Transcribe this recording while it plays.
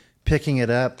Picking it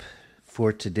up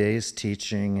for today's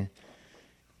teaching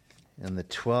in the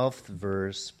 12th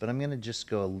verse, but I'm going to just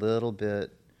go a little bit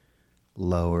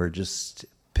lower. Just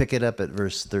pick it up at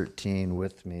verse 13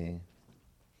 with me.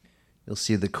 You'll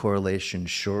see the correlation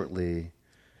shortly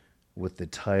with the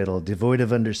title. Devoid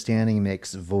of understanding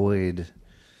makes void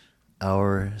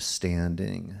our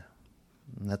standing.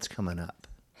 And that's coming up.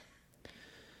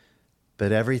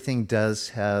 But everything does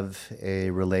have a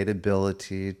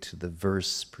relatability to the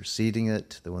verse preceding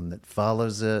it, to the one that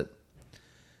follows it.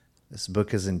 This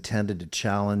book is intended to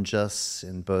challenge us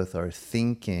in both our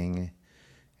thinking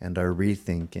and our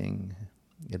rethinking.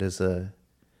 It is a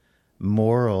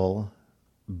moral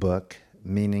book,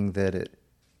 meaning that it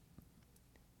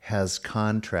has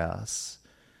contrasts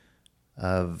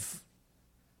of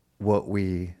what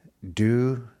we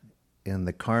do in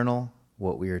the carnal,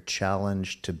 what we are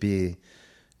challenged to be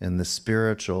in the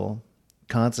spiritual,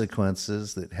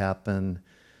 consequences that happen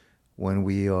when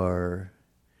we are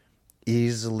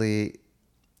easily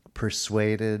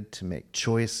persuaded to make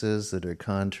choices that are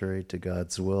contrary to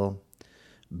God's will,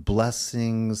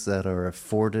 blessings that are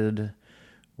afforded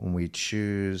when we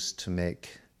choose to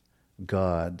make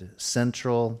God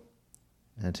central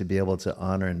and to be able to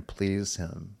honor and please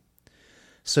Him.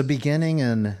 So beginning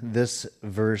in this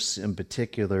verse in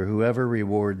particular, whoever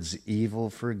rewards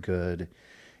evil for good,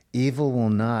 evil will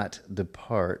not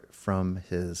depart from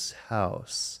his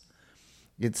house.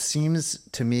 It seems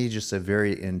to me just a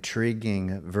very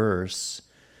intriguing verse,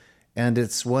 and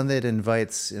it's one that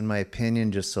invites, in my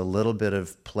opinion, just a little bit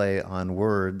of play on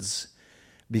words,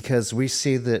 because we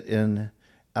see that in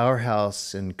our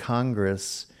house in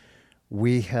Congress,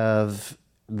 we have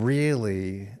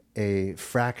really a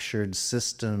fractured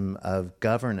system of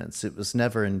governance. It was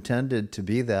never intended to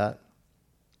be that,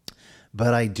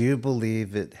 but I do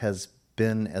believe it has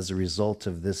been as a result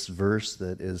of this verse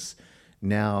that is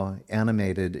now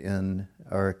animated in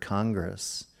our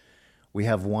Congress. We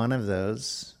have one of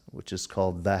those, which is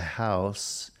called the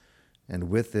House, and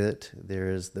with it there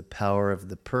is the power of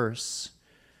the purse.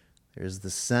 There's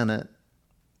the Senate.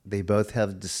 They both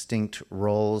have distinct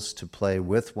roles to play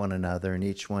with one another, and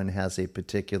each one has a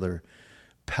particular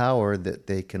power that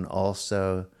they can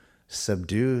also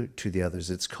subdue to the others.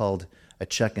 It's called a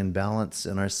check and balance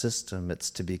in our system.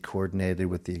 It's to be coordinated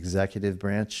with the executive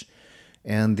branch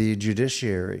and the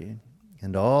judiciary.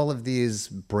 And all of these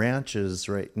branches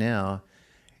right now,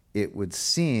 it would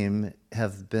seem,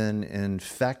 have been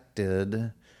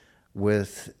infected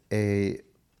with a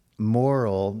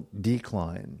moral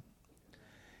decline.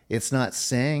 It's not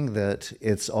saying that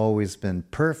it's always been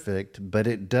perfect, but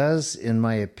it does, in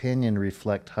my opinion,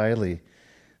 reflect highly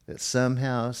that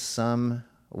somehow, some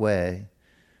way,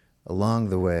 along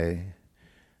the way,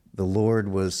 the Lord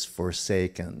was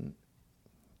forsaken,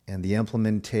 and the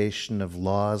implementation of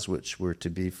laws which were to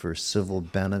be for civil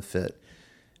benefit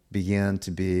began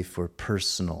to be for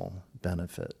personal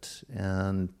benefit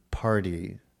and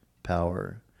party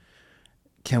power.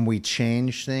 Can we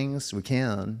change things? We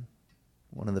can.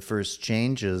 One of the first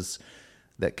changes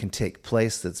that can take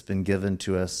place that's been given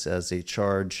to us as a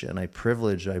charge and a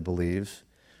privilege, I believe,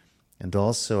 and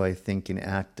also I think an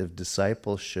act of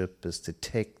discipleship, is to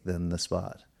take then the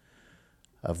spot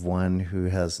of one who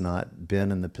has not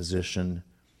been in the position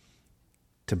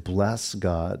to bless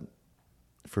God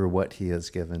for what He has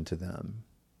given to them.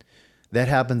 That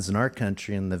happens in our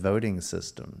country in the voting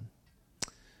system.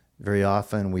 Very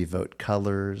often we vote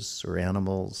colors or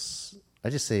animals. I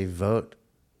just say vote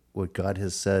what God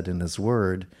has said in His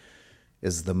Word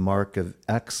is the mark of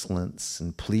excellence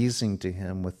and pleasing to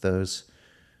Him with those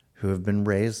who have been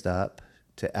raised up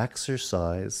to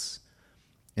exercise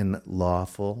in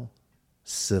lawful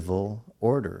civil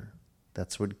order.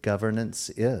 That's what governance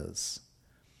is.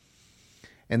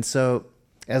 And so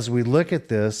as we look at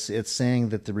this, it's saying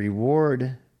that the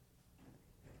reward,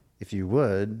 if you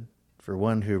would, for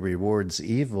one who rewards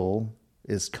evil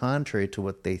is contrary to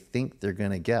what they think they're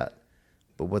going to get,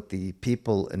 but what the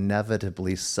people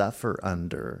inevitably suffer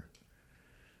under.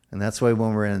 And that's why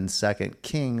when we're in 2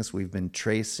 Kings, we've been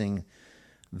tracing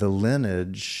the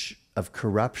lineage of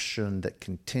corruption that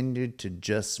continued to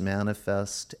just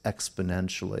manifest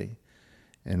exponentially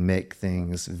and make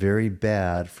things very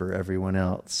bad for everyone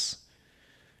else.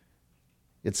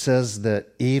 It says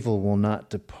that evil will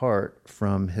not depart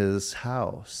from his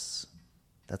house.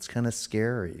 That's kind of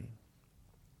scary.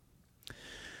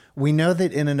 We know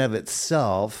that in and of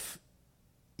itself,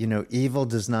 evil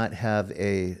does not have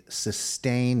a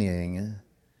sustaining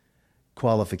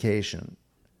qualification.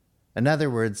 In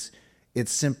other words, it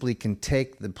simply can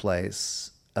take the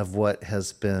place of what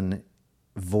has been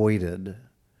voided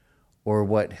or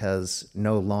what has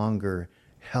no longer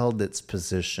held its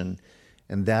position.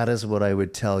 And that is what I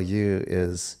would tell you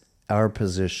is our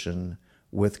position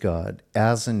with God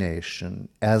as a nation,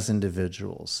 as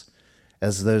individuals,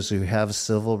 as those who have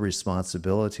civil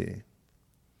responsibility.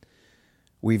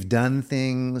 We've done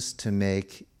things to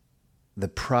make the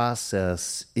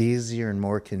process easier and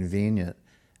more convenient.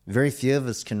 Very few of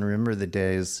us can remember the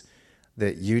days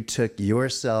that you took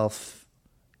yourself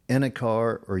in a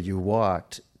car or you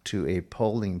walked to a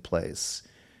polling place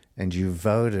and you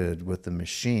voted with the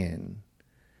machine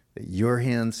that your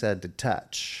hands had to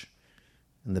touch,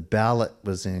 and the ballot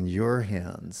was in your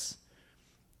hands.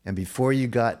 And before you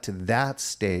got to that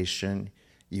station,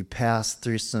 you passed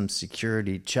through some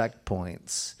security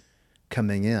checkpoints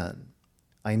coming in.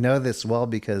 I know this well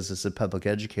because as a public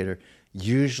educator,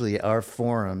 usually our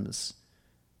forums,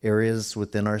 areas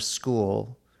within our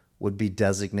school, would be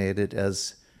designated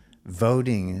as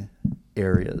voting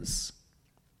areas.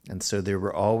 And so there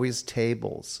were always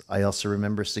tables. I also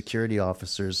remember security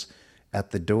officers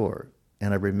at the door.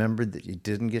 And I remembered that you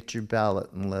didn't get your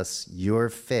ballot unless your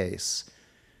face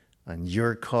on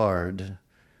your card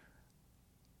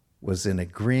was in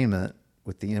agreement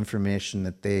with the information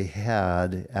that they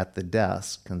had at the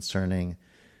desk concerning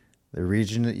the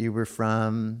region that you were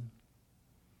from,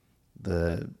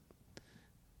 the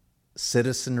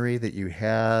citizenry that you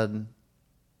had,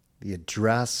 the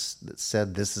address that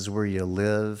said this is where you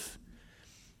live.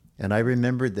 And I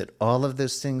remembered that all of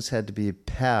those things had to be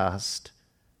passed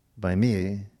by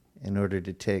me in order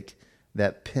to take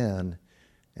that pen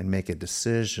and make a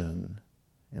decision,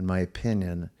 in my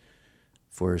opinion,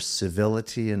 for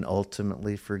civility and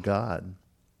ultimately for God.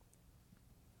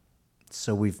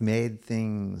 So we've made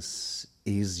things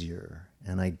easier,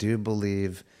 and I do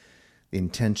believe the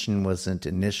intention wasn't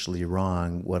initially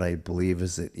wrong. What I believe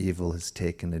is that evil has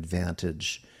taken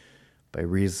advantage by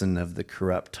reason of the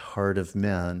corrupt heart of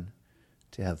men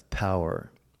to have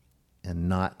power and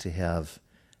not to have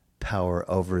power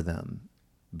over them,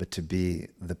 but to be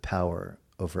the power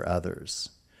over others.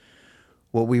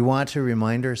 What we want to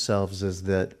remind ourselves is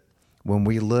that when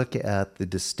we look at the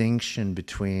distinction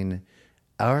between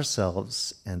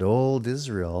ourselves and old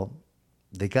Israel,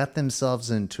 they got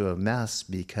themselves into a mess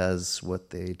because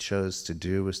what they chose to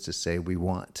do was to say, we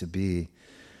want to be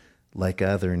like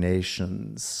other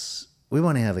nations. We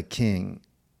want to have a king.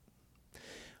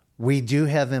 We do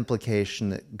have implication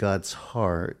that God's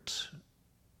heart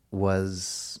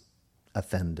was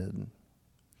offended.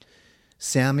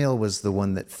 Samuel was the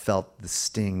one that felt the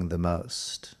sting the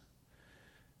most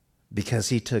because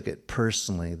he took it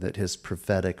personally that his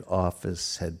prophetic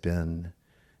office had been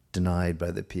denied by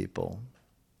the people.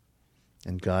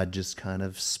 And God just kind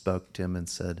of spoke to him and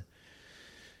said,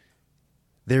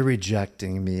 they're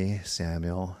rejecting me,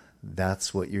 Samuel.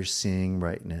 That's what you're seeing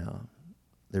right now.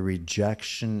 The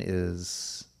rejection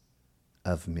is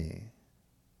of me.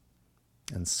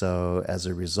 And so as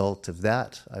a result of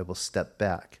that, I will step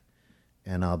back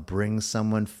and I'll bring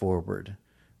someone forward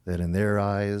that in their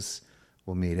eyes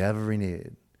will meet every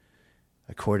need.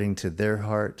 According to their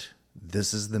heart,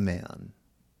 this is the man.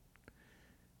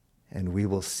 And we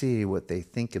will see what they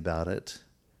think about it,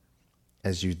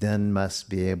 as you then must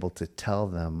be able to tell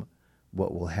them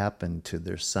what will happen to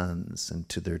their sons and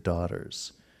to their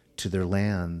daughters, to their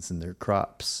lands and their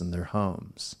crops and their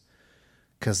homes.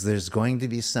 Because there's going to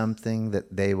be something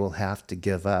that they will have to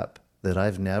give up that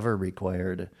I've never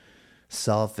required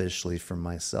selfishly for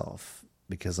myself,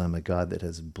 because I'm a God that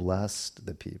has blessed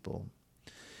the people.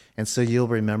 And so you'll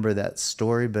remember that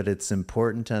story, but it's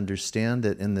important to understand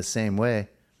that in the same way,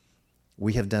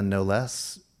 we have done no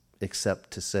less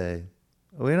except to say,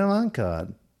 we don't want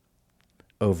God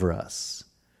over us.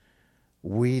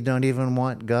 We don't even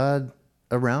want God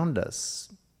around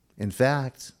us. In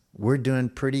fact, we're doing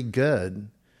pretty good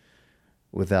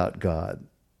without God.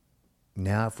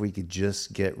 Now, if we could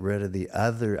just get rid of the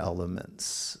other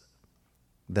elements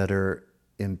that are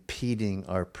impeding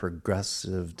our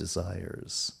progressive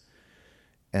desires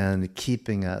and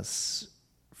keeping us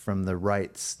from the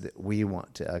rights that we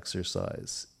want to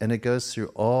exercise. And it goes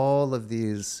through all of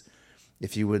these,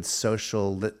 if you would,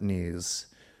 social litanies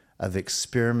of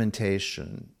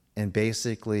experimentation and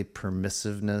basically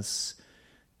permissiveness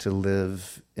to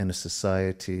live in a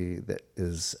society that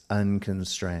is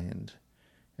unconstrained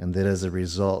and that as a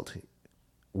result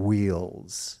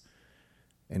wields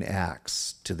an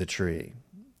axe to the tree.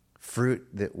 Fruit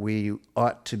that we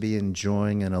ought to be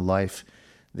enjoying in a life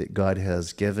that God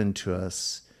has given to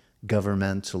us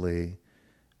governmentally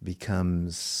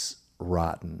becomes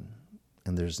rotten,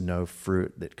 and there's no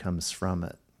fruit that comes from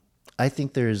it. I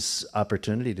think there's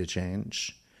opportunity to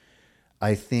change.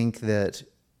 I think that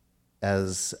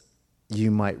as You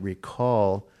might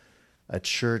recall a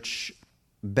church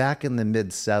back in the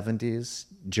mid-70s,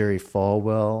 Jerry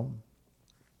Falwell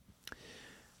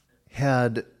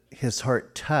had his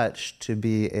heart touched to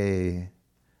be a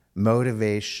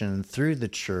motivation through the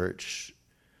church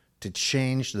to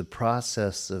change the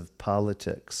process of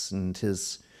politics, and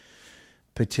his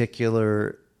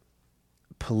particular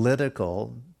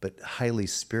political but highly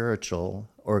spiritual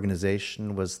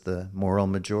organization was the Moral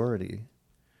Majority.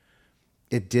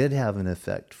 It did have an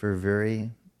effect for a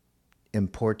very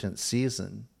important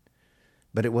season,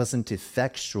 but it wasn't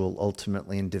effectual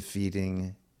ultimately in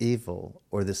defeating evil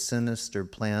or the sinister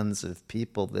plans of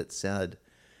people that said,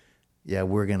 yeah,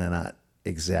 we're going to not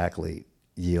exactly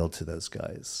yield to those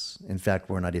guys. In fact,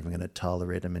 we're not even going to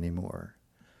tolerate them anymore.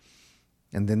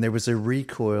 And then there was a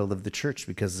recoil of the church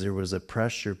because there was a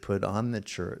pressure put on the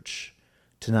church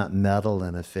to not meddle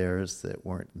in affairs that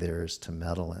weren't theirs to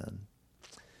meddle in.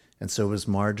 And so it was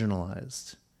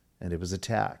marginalized and it was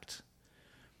attacked.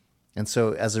 And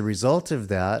so as a result of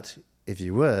that, if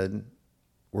you would,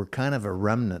 we're kind of a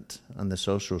remnant on the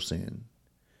social scene.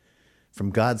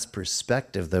 From God's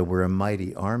perspective, though, we're a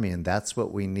mighty army, and that's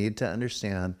what we need to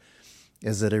understand,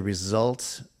 is that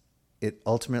it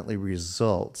ultimately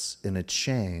results in a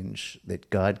change that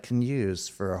God can use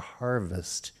for a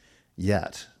harvest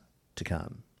yet to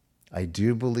come. I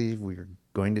do believe we're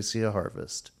going to see a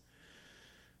harvest,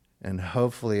 and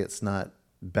hopefully it's not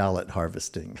ballot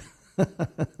harvesting.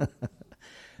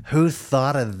 Who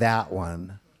thought of that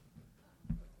one?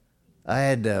 I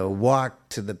had to walk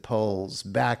to the polls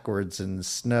backwards in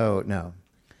snow. No.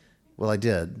 Well, I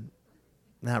did.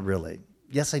 Not really.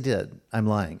 Yes, I did. I'm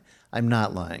lying. I'm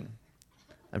not lying.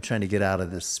 I'm trying to get out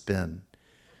of this spin.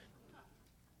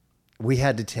 We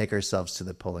had to take ourselves to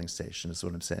the polling station, is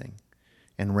what I'm saying.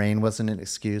 And rain wasn't an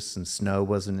excuse, and snow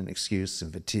wasn't an excuse,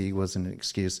 and fatigue wasn't an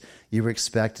excuse. You were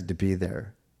expected to be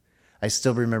there. I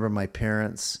still remember my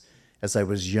parents, as I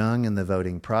was young in the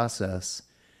voting process,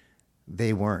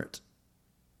 they weren't.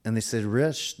 And they said,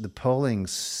 Rich, the polling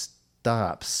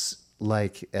stops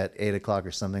like at 8 o'clock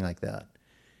or something like that.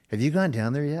 Have you gone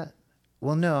down there yet?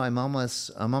 Well, no, I'm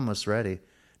almost ready.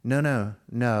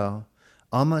 No.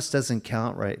 Almost doesn't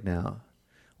count right now.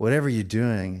 Whatever you're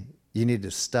doing, you need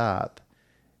to stop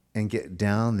and get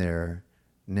down there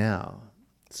now.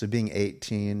 So being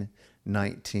 18,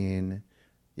 19,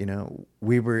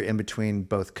 we were in between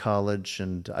both college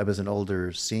and I was an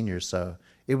older senior, so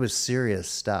it was serious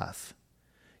stuff.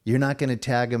 You're not going to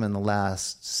tag them in the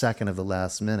last second of the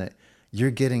last minute. You're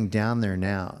getting down there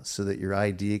now so that your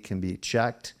ID can be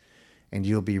checked and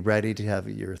you'll be ready to have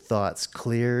your thoughts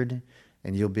cleared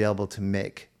and you'll be able to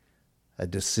make a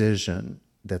decision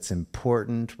that's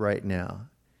important right now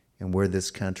and where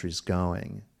this country's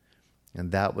going.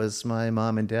 And that was my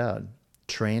mom and dad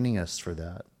training us for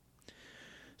that.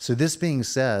 So this being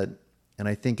said, and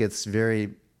I think it's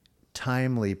very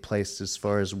timely placed as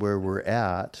far as where we're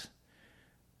at,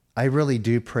 I really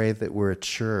do pray that we're a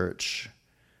church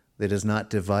that is not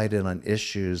divided on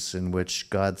issues in which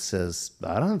God says,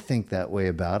 I don't think that way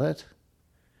about it.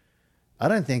 I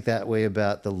don't think that way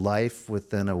about the life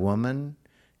within a woman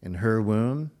in her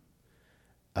womb.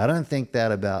 I don't think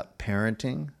that about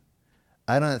parenting.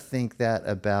 I don't think that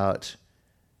about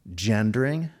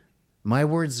gendering. My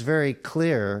word's very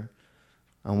clear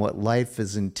on what life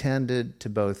is intended to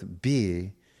both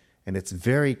be, and it's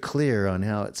very clear on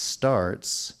how it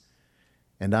starts,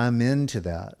 and I'm into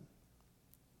that.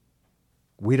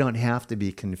 We don't have to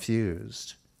be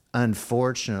confused.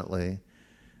 Unfortunately,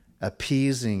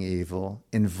 appeasing evil,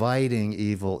 inviting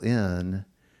evil in,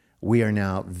 we are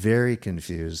now very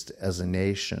confused as a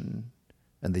nation,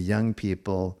 and the young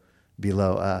people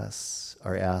below us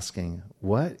are asking,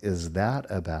 what is that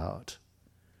about?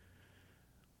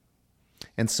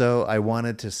 And so I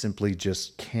wanted to simply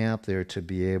just camp there to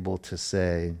be able to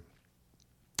say,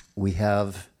 we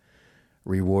have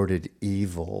rewarded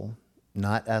evil,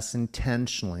 not us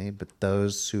intentionally, but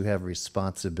those who have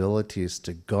responsibilities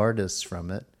to guard us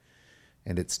from it,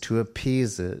 and it's to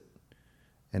appease it,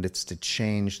 and it's to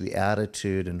change the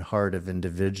attitude and heart of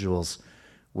individuals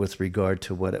with regard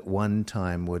to what at one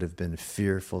time would have been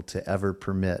fearful to ever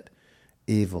permit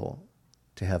evil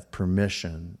to have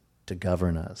permission to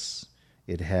govern us.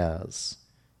 It has.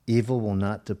 Evil will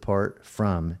not depart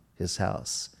from his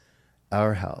house,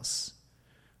 our house,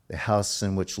 the house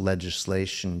in which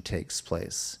legislation takes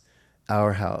place,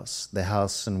 our house, the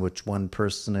house in which one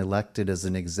person elected as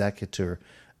an executor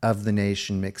of the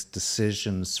nation makes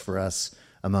decisions for us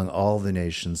among all the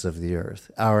nations of the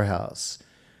earth, our house,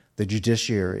 the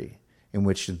judiciary, in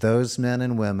which those men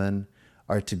and women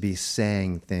are to be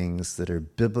saying things that are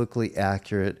biblically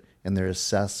accurate in their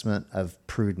assessment of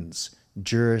prudence,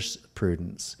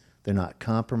 jurisprudence. They're not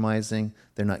compromising.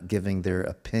 They're not giving their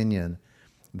opinion.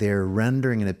 They're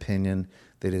rendering an opinion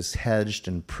that is hedged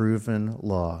in proven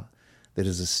law, that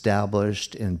is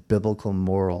established in biblical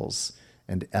morals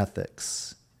and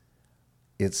ethics.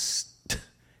 It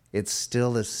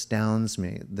still astounds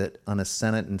me that on a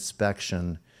Senate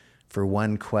inspection, for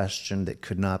one question that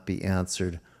could not be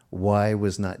answered, why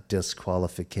was not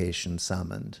disqualification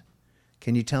summoned?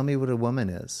 Can you tell me what a woman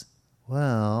is?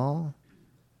 Well,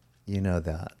 you know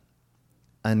that.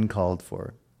 Uncalled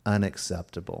for,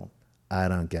 unacceptable. I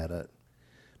don't get it.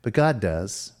 But God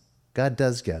does. God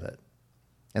does get it.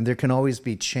 And there can always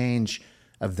be change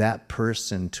of that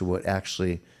person to what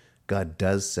actually God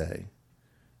does say,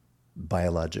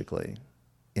 biologically,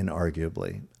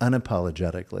 inarguably,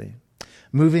 unapologetically.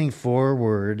 Moving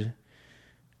forward,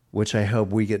 which I hope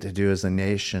we get to do as a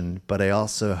nation, but I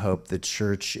also hope the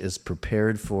church is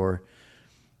prepared for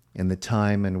in the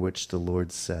time in which the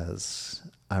Lord says,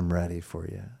 I'm ready for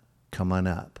you. Come on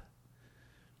up.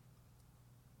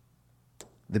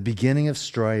 The beginning of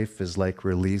strife is like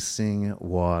releasing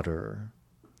water.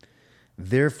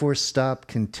 Therefore, stop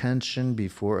contention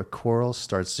before a quarrel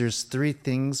starts. There's 3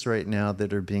 things right now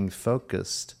that are being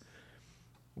focused.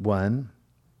 1,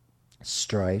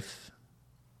 strife,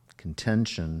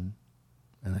 contention,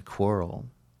 and a quarrel.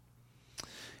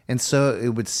 And so it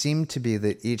would seem to be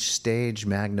that each stage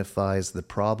magnifies the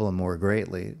problem more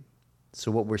greatly.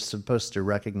 So what we're supposed to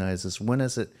recognize is, when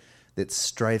is it that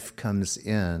strife comes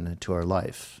in to our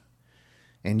life?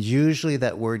 And usually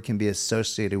that word can be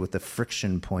associated with a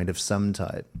friction point of some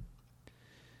type.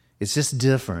 It's just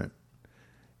different.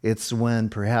 It's when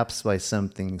perhaps by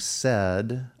something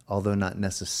said, although not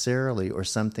necessarily, or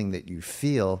something that you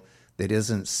feel that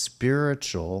isn't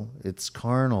spiritual, it's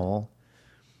carnal,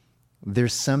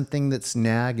 there's something that's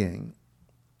nagging.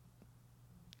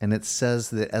 And it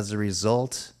says that as a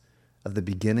result of the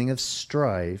beginning of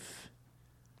strife,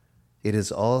 it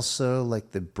is also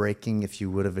like the breaking, if you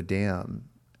would, of a dam.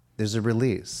 There's a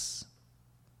release.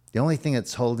 The only thing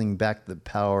that's holding back the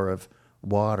power of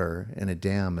water in a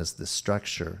dam is the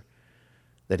structure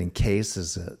that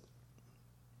encases it,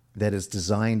 that is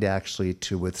designed actually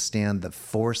to withstand the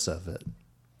force of it.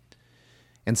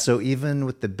 And so even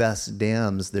with the best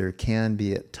dams, there can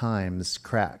be at times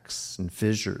cracks and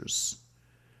fissures,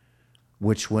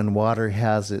 which when water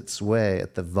has its way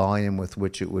at the volume with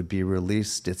which it would be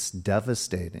released, it's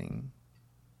devastating.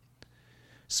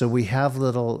 So we have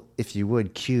little, if you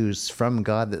would, cues from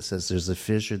God that says there's a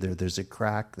fissure there, there's a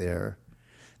crack there,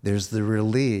 there's the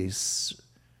release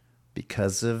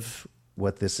because of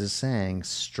what this is saying,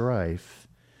 strife,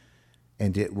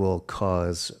 and it will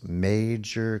cause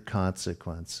major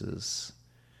consequences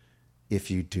if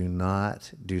you do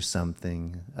not do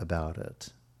something about it.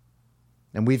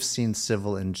 And we've seen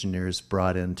civil engineers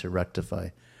brought in to rectify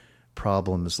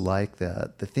problems like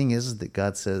that. The thing is that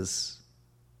God says,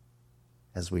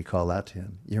 as we call out to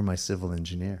him, you're my civil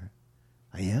engineer.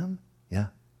 I am? Yeah.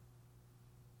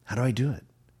 How do I do it?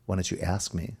 Why don't you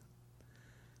ask me?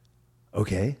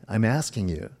 Okay, I'm asking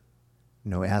you.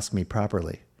 No, ask me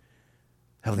properly.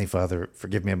 Heavenly Father,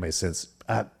 forgive me of my sins.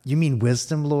 You mean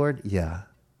wisdom, Lord? Yeah.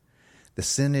 The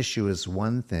sin issue is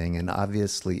one thing, and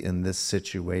obviously in this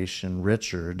situation,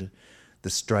 Richard, the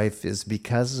strife is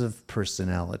because of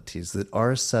personalities that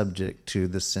are subject to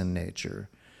the sin nature,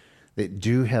 that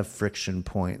do have friction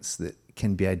points that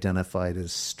can be identified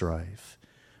as strife.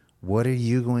 What are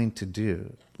you going to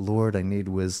do? Lord, I need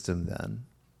wisdom then.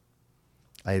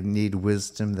 I need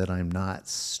wisdom that I'm not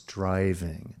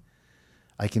striving.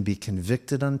 I can be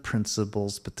convicted on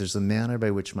principles, but there's a manner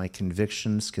by which my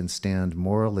convictions can stand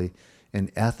morally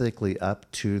and ethically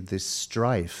up to the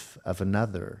strife of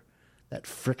another, that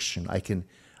friction. I can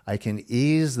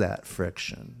ease that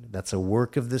friction. That's a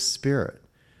work of the Spirit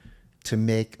to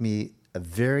make me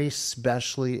very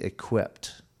specially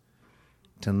equipped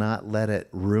to not let it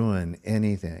ruin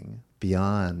anything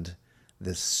beyond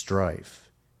this strife.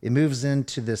 It moves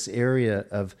into this area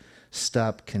of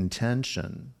stop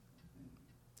contention.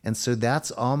 And so that's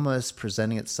almost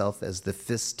presenting itself as the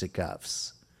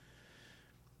fisticuffs.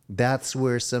 That's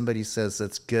where somebody says,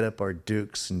 let's get up our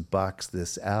dukes and box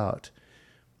this out.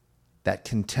 That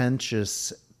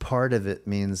contentious part of it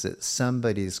means that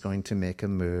somebody's going to make a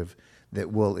move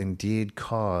that will indeed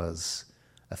cause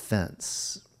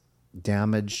offense,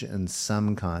 damage in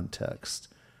some context,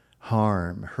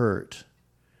 harm, hurt.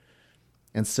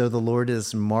 And so the Lord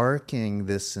is marking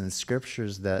this in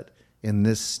scriptures that in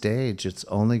this stage, it's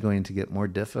only going to get more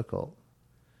difficult.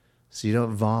 So you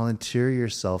don't volunteer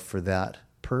yourself for that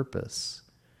purpose.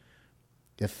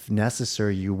 if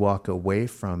necessary, you walk away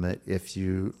from it if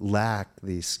you lack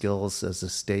the skills as a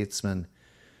statesman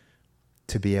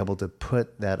to be able to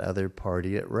put that other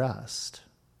party at rest.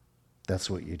 That's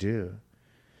what you do.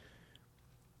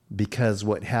 Because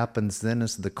what happens then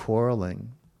is the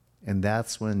quarreling, and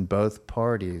that's when both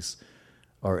parties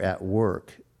are at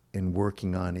work in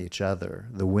working on each other,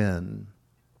 the win.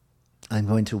 I'm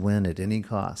going to win at any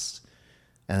cost,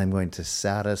 and I'm going to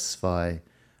satisfy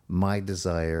my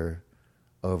desire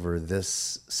over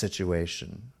this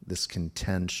situation, this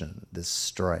contention, this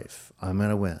strife. I'm going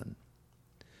to win.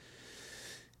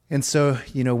 And so,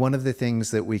 one of the things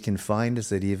that we can find is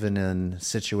that even in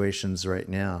situations right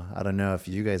now, I don't know if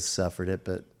you guys suffered it,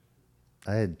 but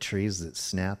I had trees that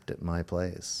snapped at my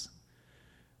place.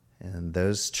 And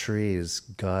those trees,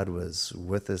 God was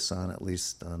with us on, at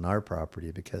least on our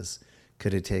property, because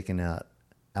could have taken out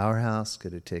our house,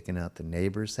 could have taken out the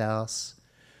neighbor's house.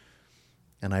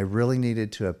 And I really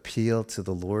needed to appeal to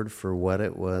the Lord for what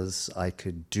it was I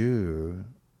could do,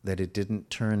 that it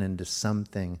didn't turn into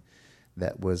something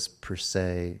that was per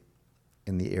se,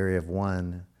 in the area of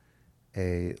one,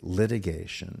 a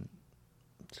litigation.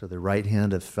 So the right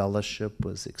hand of fellowship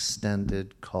was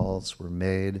extended, calls were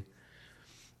made,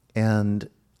 and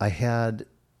I had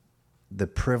the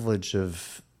privilege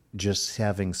of just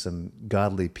having some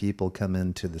godly people come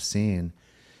into the scene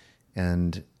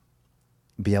and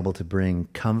be able to bring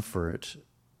comfort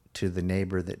to the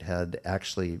neighbor that had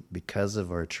actually, because of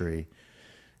our tree,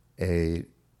 a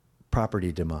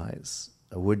property demise,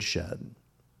 a woodshed.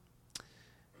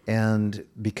 And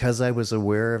because I was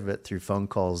aware of it through phone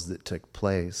calls that took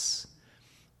place,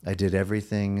 I did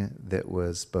everything that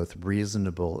was both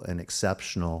reasonable and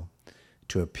exceptional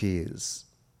to appease.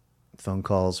 Phone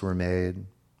calls were made,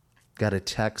 got a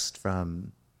text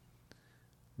from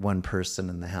one person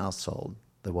in the household,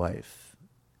 the wife,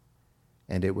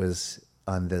 and it was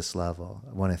on this level.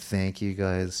 I want to thank you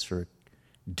guys for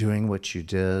doing what you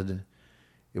did.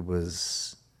 It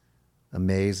was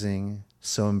amazing.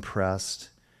 So impressed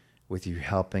with you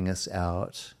helping us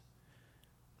out.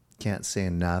 Can't say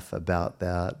enough about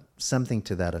that. Something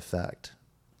to that effect.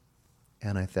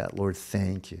 And I thought, Lord,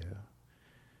 thank you.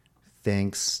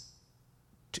 Thanks.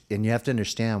 And you have to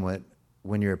understand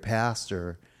when you're a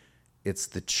pastor, it's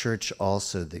the church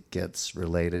also that gets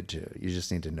related to. You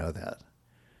just need to know that.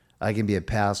 I can be a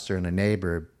pastor and a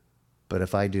neighbor, but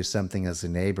if I do something as a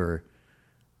neighbor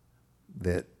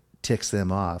that ticks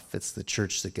them off, it's the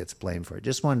church that gets blamed for it.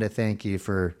 Just wanted to thank you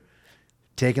for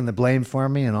taking the blame for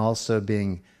me and also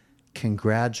being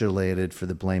congratulated for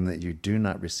the blame that you do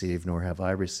not receive, nor have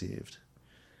I received.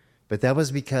 But that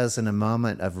was because in a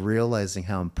moment of realizing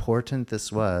how important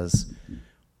this was,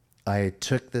 I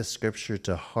took this scripture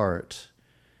to heart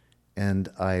and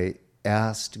I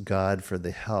asked God for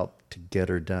the help to get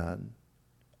her done.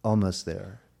 Almost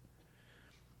there.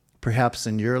 Perhaps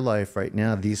in your life right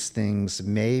now, these things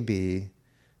may be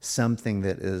something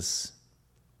that is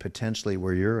potentially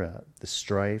where you're at. The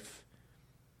strife,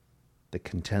 the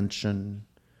contention,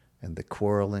 and the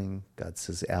quarreling. God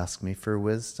says, ask me for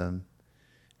wisdom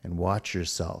and watch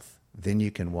yourself. Then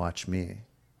you can watch me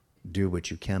do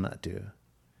what you cannot do.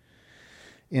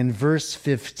 In verse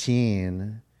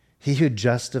 15, he who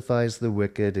justifies the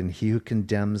wicked and he who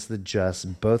condemns the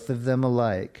just, both of them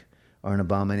alike, are an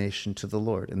abomination to the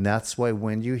Lord. And that's why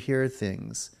when you hear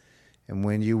things and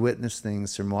when you witness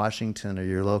things from Washington or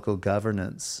your local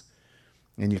governance,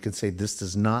 and you can say, this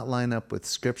does not line up with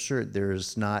Scripture, there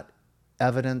is not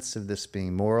evidence of this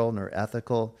being moral nor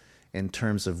ethical in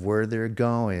terms of where they're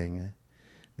going,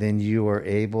 then you are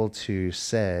able to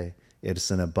say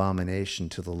it's an abomination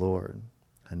to the Lord.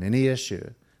 On any issue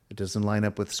that doesn't line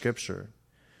up with Scripture.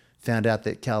 Found out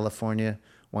that California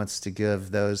wants to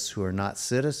give those who are not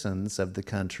citizens of the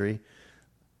country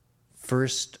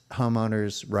first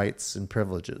homeowners' rights and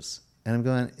privileges. And I'm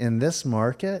going, in this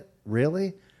market,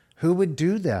 really? Who would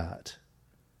do that?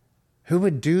 Who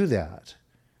would do that?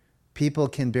 People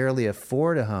can barely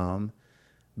afford a home,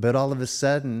 but all of a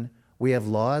sudden we have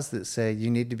laws that say you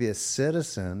need to be a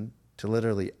citizen to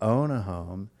literally own a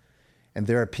home. And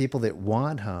there are people that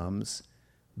want homes,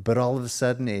 but all of a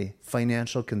sudden a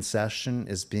financial concession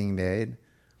is being made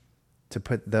to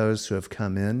put those who have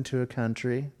come into a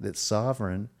country that's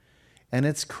sovereign. And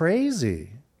it's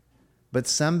crazy. But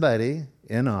somebody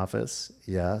in office,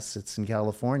 yes, it's in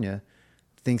California,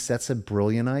 thinks that's a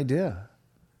brilliant idea.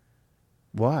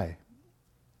 Why?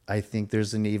 I think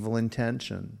there's an evil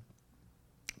intention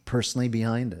personally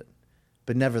behind it.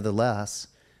 But nevertheless,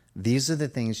 these are the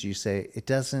things you say, it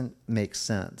doesn't make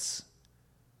sense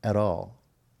at all.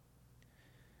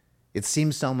 It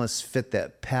seems to almost fit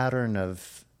that pattern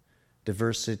of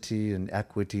diversity and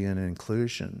equity and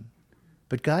inclusion.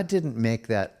 But God didn't make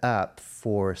that up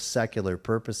for secular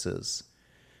purposes,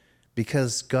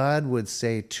 because God would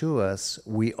say to us,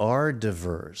 we are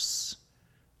diverse.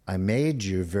 I made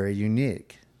you very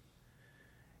unique.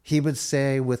 He would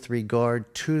say with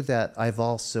regard to that, I've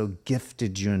also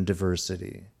gifted you in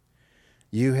diversity.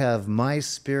 You have my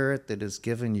spirit that has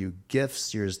given you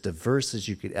gifts. You're as diverse as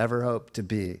you could ever hope to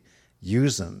be.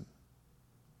 Use them.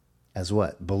 As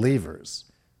what? Believers.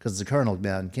 Because the carnal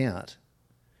man can't.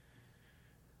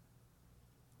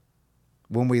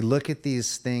 When we look at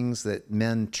these things that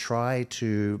men try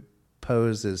to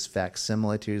pose as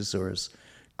facsimiles or as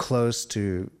close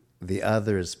to the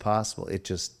other as possible, it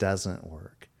just doesn't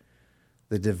work.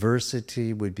 The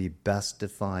diversity would be best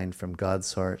defined from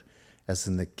God's heart as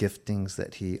in the giftings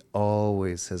that he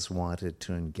always has wanted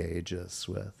to engage us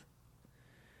with.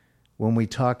 When we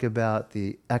talk about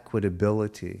the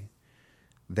equitability,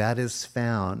 that is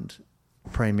found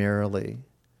primarily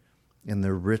in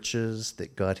the riches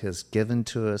that God has given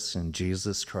to us in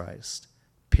Jesus Christ,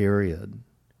 period.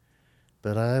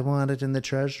 But I want it in the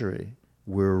treasury.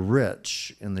 We're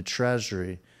rich in the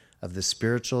treasury of the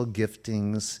spiritual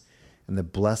giftings and the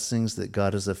blessings that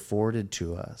God has afforded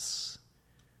to us.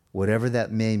 Whatever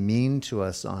that may mean to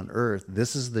us on earth,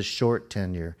 this is the short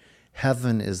tenure.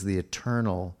 Heaven is the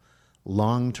eternal,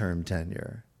 long-term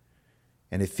tenure.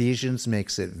 And Ephesians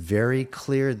makes it very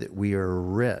clear that we are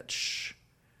rich.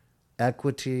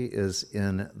 Equity is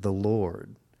in the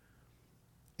Lord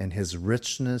and his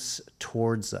richness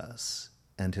towards us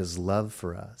and his love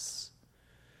for us.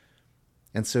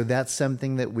 And so that's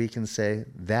something that we can say,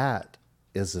 that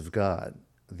is of God.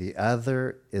 The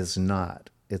other is not.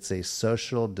 It's a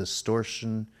social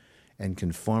distortion and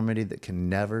conformity that can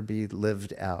never be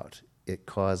lived out. It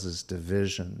causes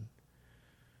division.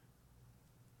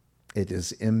 It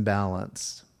is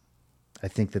imbalanced. I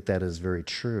think that that is very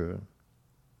true.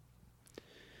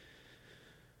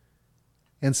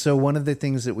 And so one of the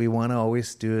things that we want to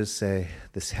always do is say,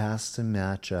 this has to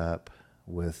match up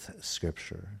with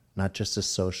Scripture, not just a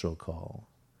social call.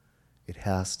 It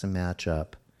has to match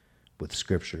up with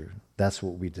Scripture. That's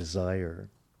what we desire.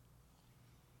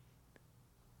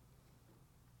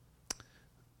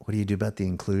 What do you do about the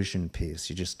inclusion piece?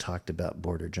 You just talked about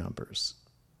border jumpers.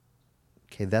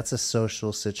 Okay, that's a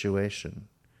social situation,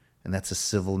 and that's a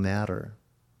civil matter.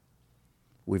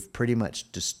 We've pretty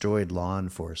much destroyed law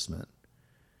enforcement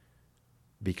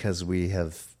because we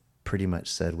have pretty much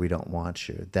said we don't want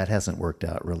you. That hasn't worked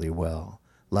out really well.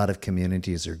 A lot of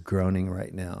communities are groaning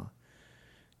right now.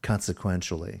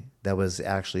 Consequentially, that was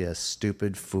actually a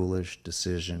stupid, foolish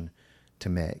decision to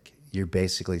make. You're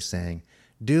basically saying,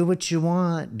 do what you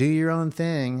want, do your own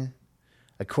thing.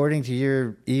 According to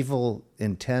your evil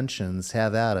intentions,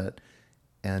 have at it.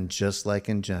 And just like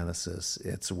in Genesis,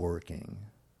 it's working.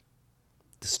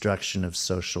 Destruction of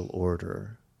social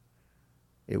order.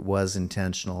 It was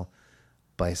intentional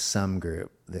by some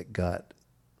group that got,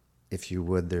 if you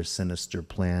would, their sinister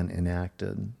plan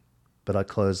enacted. But I'll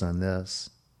close on this.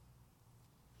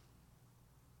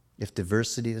 If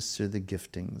diversity is through the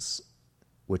giftings,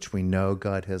 which we know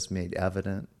God has made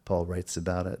evident, Paul writes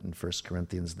about it in 1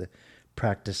 Corinthians, the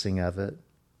practicing of it.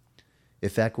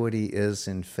 If equity is,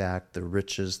 in fact, the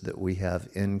riches that we have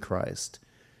in Christ,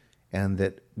 and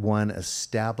that one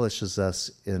establishes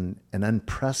us in an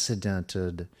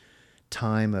unprecedented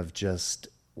time of just,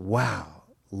 wow,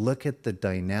 look at the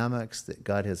dynamics that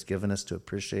God has given us to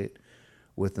appreciate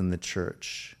within the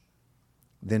church.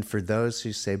 Then for those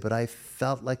who say, but I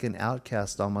felt like an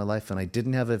outcast all my life and I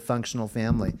didn't have a functional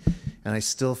family and I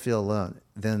still feel alone,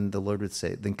 then the Lord would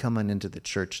say, then come on into the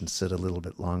church and sit a little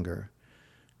bit longer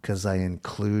because I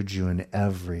include you in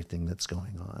everything that's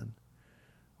going on.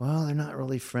 Well, they're not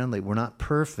really friendly. We're not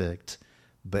perfect,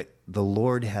 but the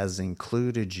Lord has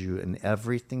included you in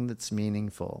everything that's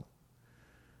meaningful.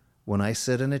 When I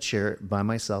sit in a chair by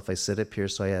myself, I sit up here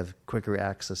so I have quicker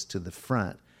access to the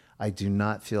front. I do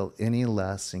not feel any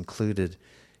less included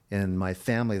in my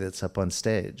family that's up on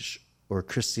stage, or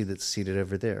Christy that's seated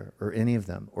over there, or any of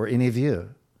them, or any of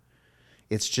you.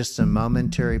 It's just a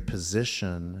momentary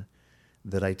position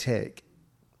that I take,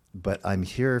 but I'm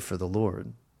here for the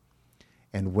Lord.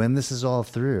 And when this is all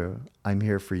through, I'm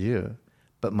here for you.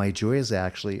 But my joy is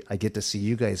actually, I get to see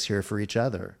you guys here for each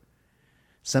other.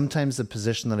 Sometimes the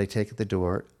position that I take at the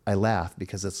door, I laugh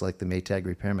because it's like the Maytag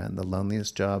repairman, the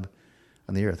loneliest job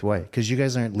on the earth. Why? Because you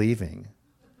guys aren't leaving.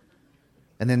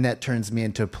 And then that turns me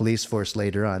into a police force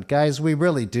later on. Guys, we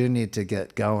really do need to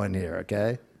get going here,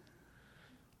 okay?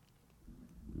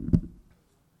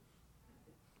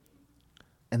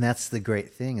 And that's the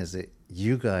great thing, is that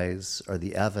you guys are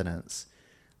the evidence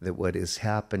that what is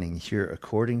happening here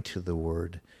according to the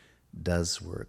word does work.